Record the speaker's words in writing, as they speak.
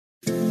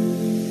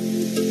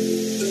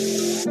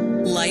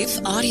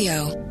Life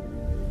Audio.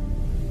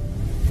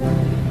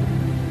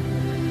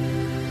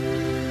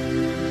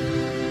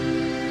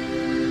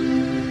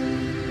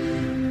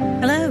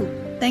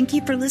 Hello. Thank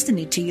you for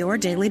listening to Your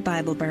Daily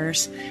Bible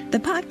Verse, the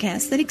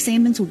podcast that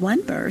examines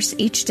one verse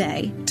each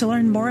day to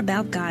learn more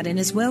about God and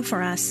His will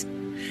for us.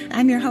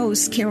 I'm your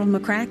host, Carol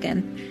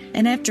McCracken,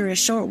 and after a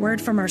short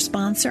word from our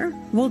sponsor,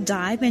 we'll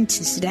dive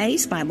into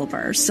today's Bible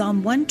verse,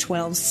 Psalm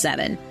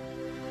 112:7.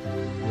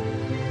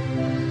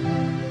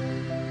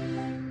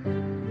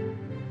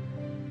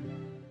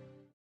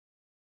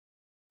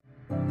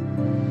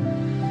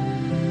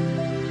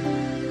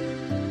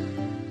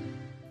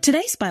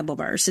 Today's Bible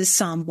verse is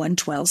Psalm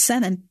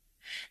 112:7.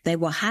 They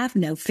will have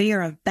no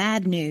fear of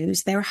bad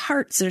news. Their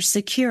hearts are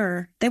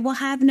secure. They will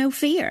have no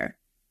fear.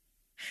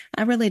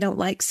 I really don't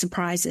like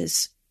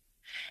surprises.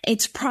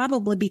 It's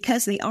probably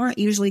because they aren't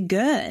usually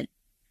good.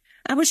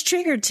 I was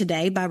triggered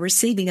today by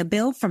receiving a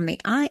bill from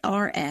the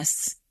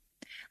IRS.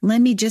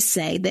 Let me just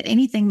say that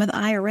anything with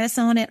IRS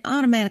on it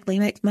automatically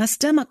makes my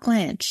stomach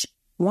clench.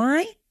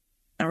 Why?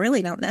 I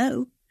really don't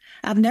know.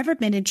 I've never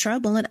been in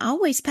trouble and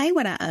always pay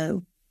what I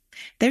owe.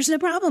 There's no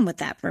problem with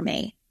that for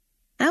me.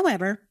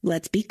 However,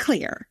 let's be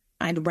clear.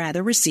 I'd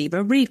rather receive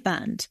a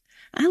refund.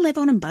 I live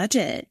on a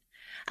budget.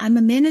 I'm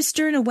a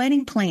minister and a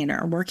wedding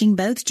planner, working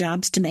both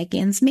jobs to make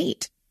ends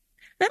meet.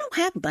 I don't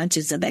have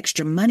bunches of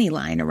extra money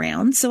lying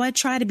around, so I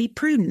try to be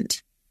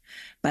prudent.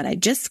 But I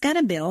just got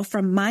a bill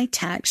from my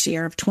tax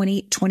year of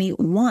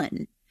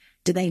 2021.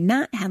 Do they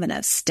not have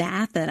enough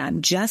staff that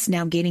I'm just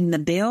now getting the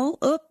bill?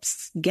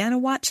 Oops, gotta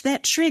watch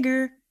that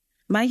trigger.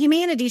 My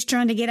humanity's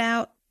trying to get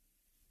out.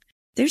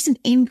 There's an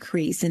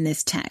increase in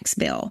this tax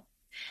bill,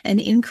 an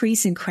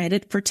increase in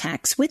credit for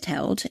tax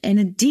withheld, and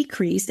a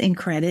decrease in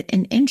credit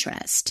and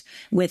interest,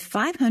 with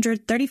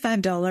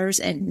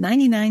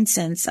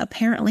 $535.99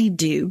 apparently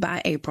due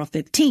by April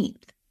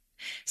 15th.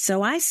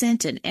 So I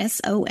sent an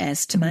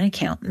SOS to my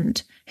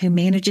accountant, who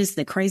manages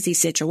the crazy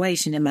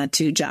situation in my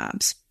two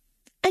jobs.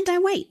 And I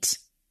wait.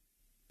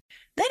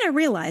 Then I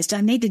realized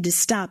I needed to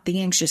stop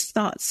the anxious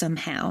thoughts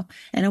somehow,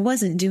 and I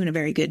wasn't doing a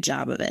very good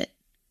job of it.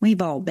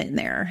 We've all been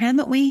there,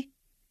 haven't we?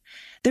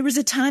 There was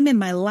a time in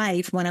my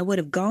life when I would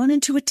have gone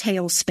into a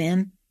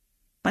tailspin,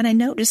 but I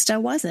noticed I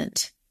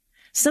wasn't.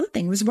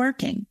 Something was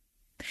working.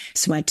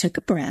 So I took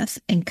a breath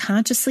and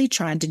consciously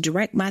tried to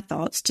direct my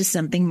thoughts to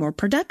something more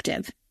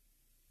productive.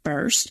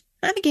 First,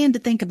 I began to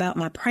think about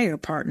my prayer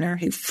partner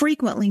who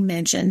frequently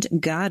mentioned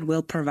God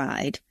will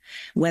provide.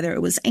 Whether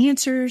it was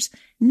answers,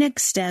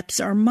 next steps,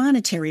 or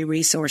monetary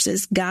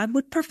resources, God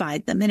would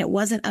provide them, and it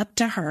wasn't up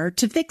to her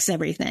to fix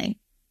everything.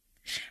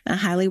 I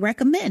highly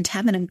recommend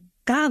having a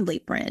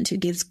godly friend who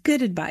gives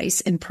good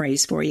advice and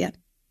prays for you.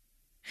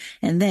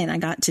 And then I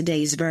got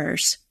today's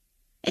verse.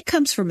 It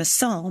comes from a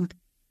psalm.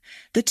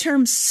 The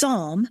term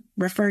psalm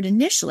referred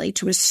initially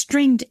to a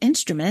stringed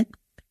instrument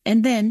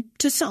and then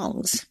to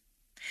songs.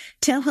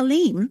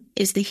 Tehillim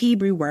is the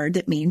Hebrew word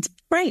that means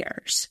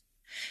prayers.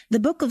 The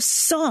book of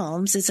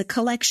Psalms is a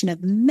collection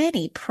of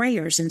many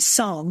prayers and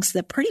songs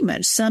that pretty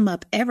much sum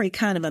up every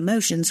kind of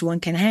emotions one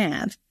can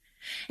have.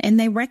 And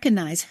they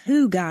recognize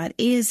who God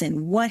is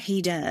and what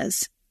He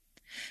does.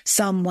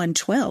 Psalm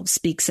 112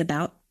 speaks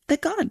about the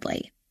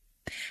godly.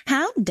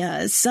 How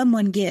does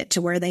someone get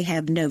to where they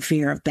have no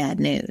fear of bad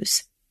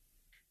news?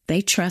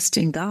 They trust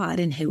in God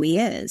and who He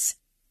is.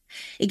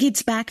 It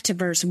gets back to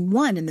verse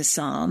 1 in the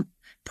psalm.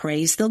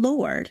 Praise the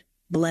Lord.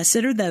 Blessed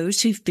are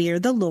those who fear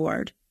the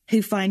Lord,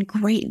 who find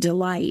great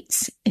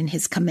delights in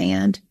His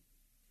command.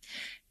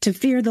 To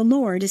fear the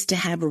Lord is to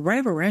have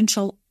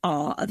reverential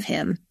awe of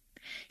Him.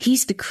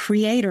 He's the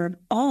creator of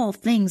all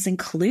things,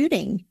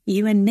 including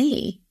you and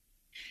me.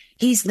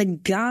 He's the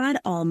God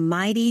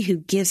Almighty who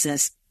gives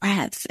us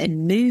breath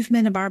and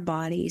movement of our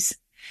bodies.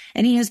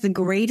 And He has the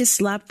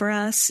greatest love for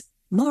us,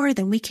 more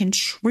than we can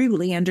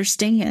truly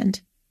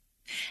understand.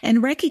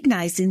 And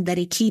recognizing that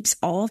He keeps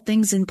all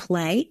things in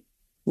play,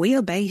 we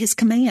obey His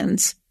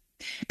commands.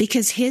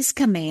 Because His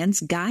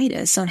commands guide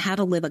us on how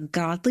to live a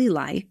godly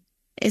life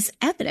is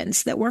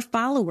evidence that we're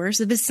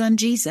followers of His Son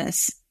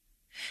Jesus.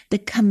 The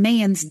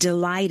commands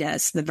delight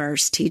us, the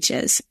verse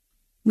teaches.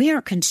 We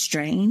aren't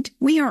constrained.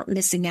 We aren't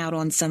missing out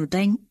on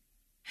something.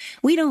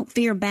 We don't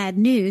fear bad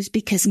news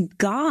because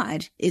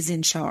God is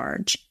in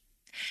charge.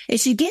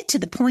 It should get to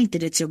the point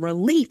that it's a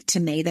relief to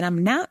me that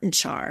I'm not in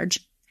charge,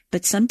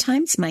 but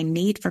sometimes my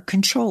need for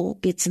control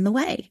gets in the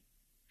way.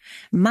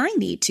 My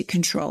need to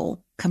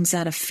control comes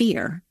out of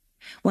fear.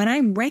 When I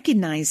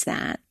recognize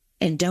that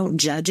and don't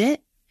judge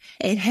it,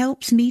 it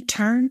helps me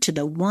turn to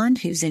the one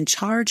who's in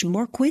charge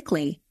more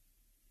quickly.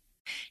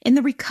 In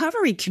the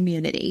recovery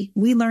community,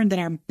 we learned that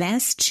our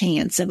best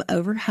chance of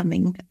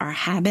overcoming our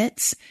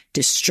habits,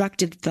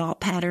 destructive thought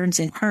patterns,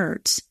 and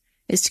hurts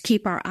is to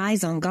keep our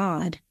eyes on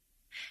God.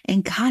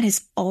 And God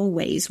is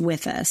always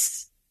with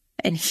us,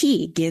 and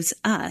He gives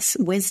us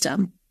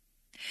wisdom.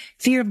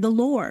 Fear of the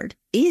Lord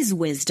is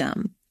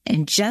wisdom,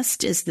 and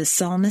just as the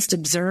psalmist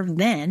observed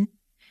then,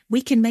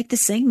 we can make the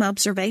same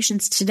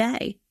observations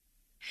today.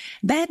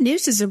 Bad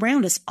news is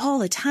around us all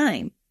the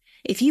time.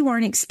 If you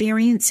aren't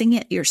experiencing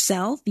it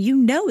yourself, you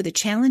know the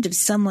challenge of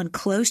someone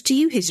close to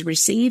you who's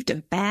received a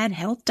bad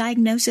health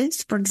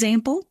diagnosis, for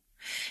example.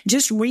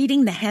 Just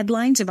reading the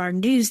headlines of our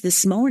news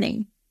this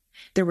morning,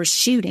 there were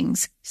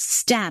shootings,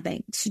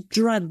 stabbings,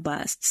 drug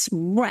busts,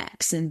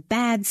 wrecks, and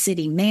bad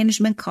city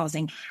management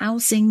causing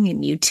housing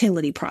and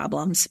utility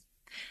problems.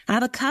 I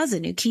have a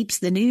cousin who keeps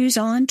the news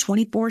on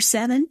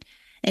 24/7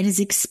 and is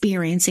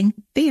experiencing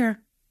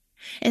fear.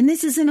 And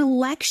this is an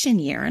election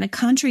year in a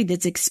country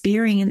that's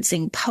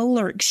experiencing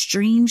polar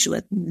extremes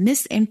with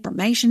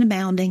misinformation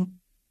abounding.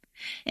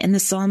 And the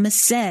psalmist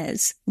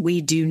says,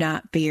 we do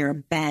not fear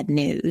bad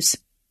news.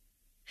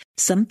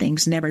 Some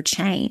things never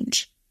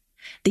change.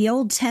 The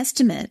Old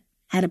Testament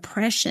had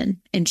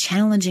oppression and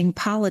challenging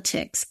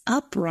politics,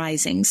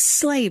 uprisings,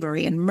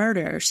 slavery, and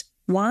murders.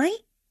 Why?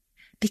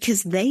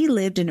 Because they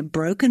lived in a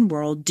broken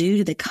world due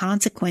to the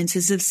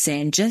consequences of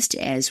sin, just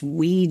as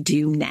we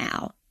do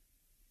now.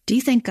 Do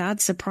you think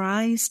God's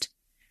surprised?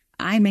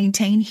 I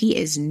maintain he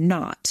is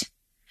not.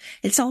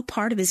 It's all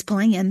part of his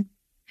plan,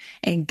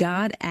 and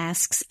God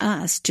asks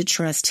us to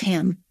trust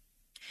him.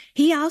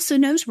 He also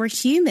knows we're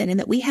human and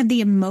that we have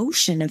the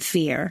emotion of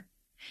fear.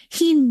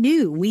 He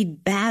knew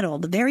we'd battle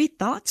the very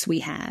thoughts we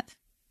have.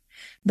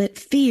 But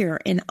fear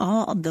in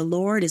awe of the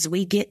Lord as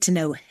we get to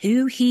know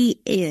who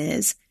he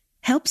is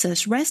helps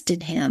us rest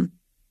in him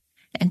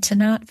and to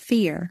not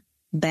fear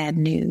bad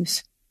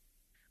news.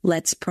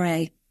 Let's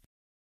pray.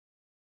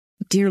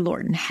 Dear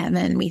Lord in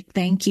heaven, we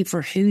thank you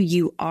for who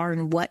you are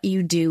and what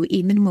you do,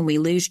 even when we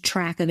lose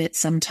track of it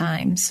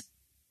sometimes.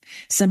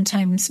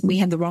 Sometimes we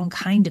have the wrong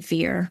kind of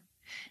fear,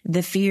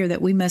 the fear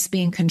that we must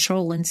be in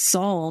control and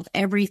solve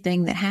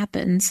everything that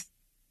happens.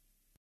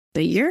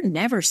 But you're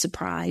never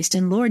surprised.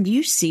 And Lord,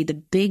 you see the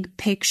big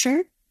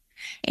picture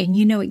and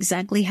you know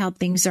exactly how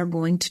things are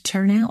going to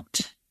turn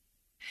out.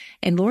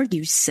 And Lord,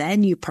 you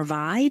said you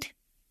provide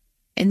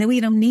and that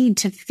we don't need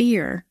to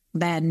fear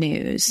bad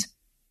news.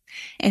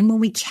 And when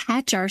we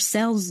catch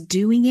ourselves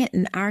doing it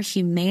in our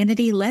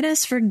humanity, let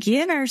us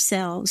forgive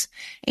ourselves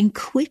and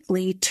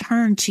quickly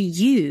turn to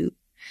you,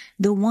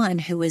 the one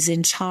who is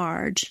in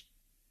charge.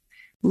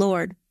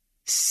 Lord,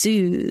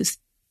 soothe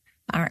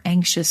our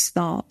anxious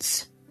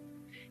thoughts.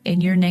 In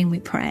your name we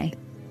pray.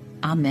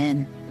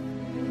 Amen.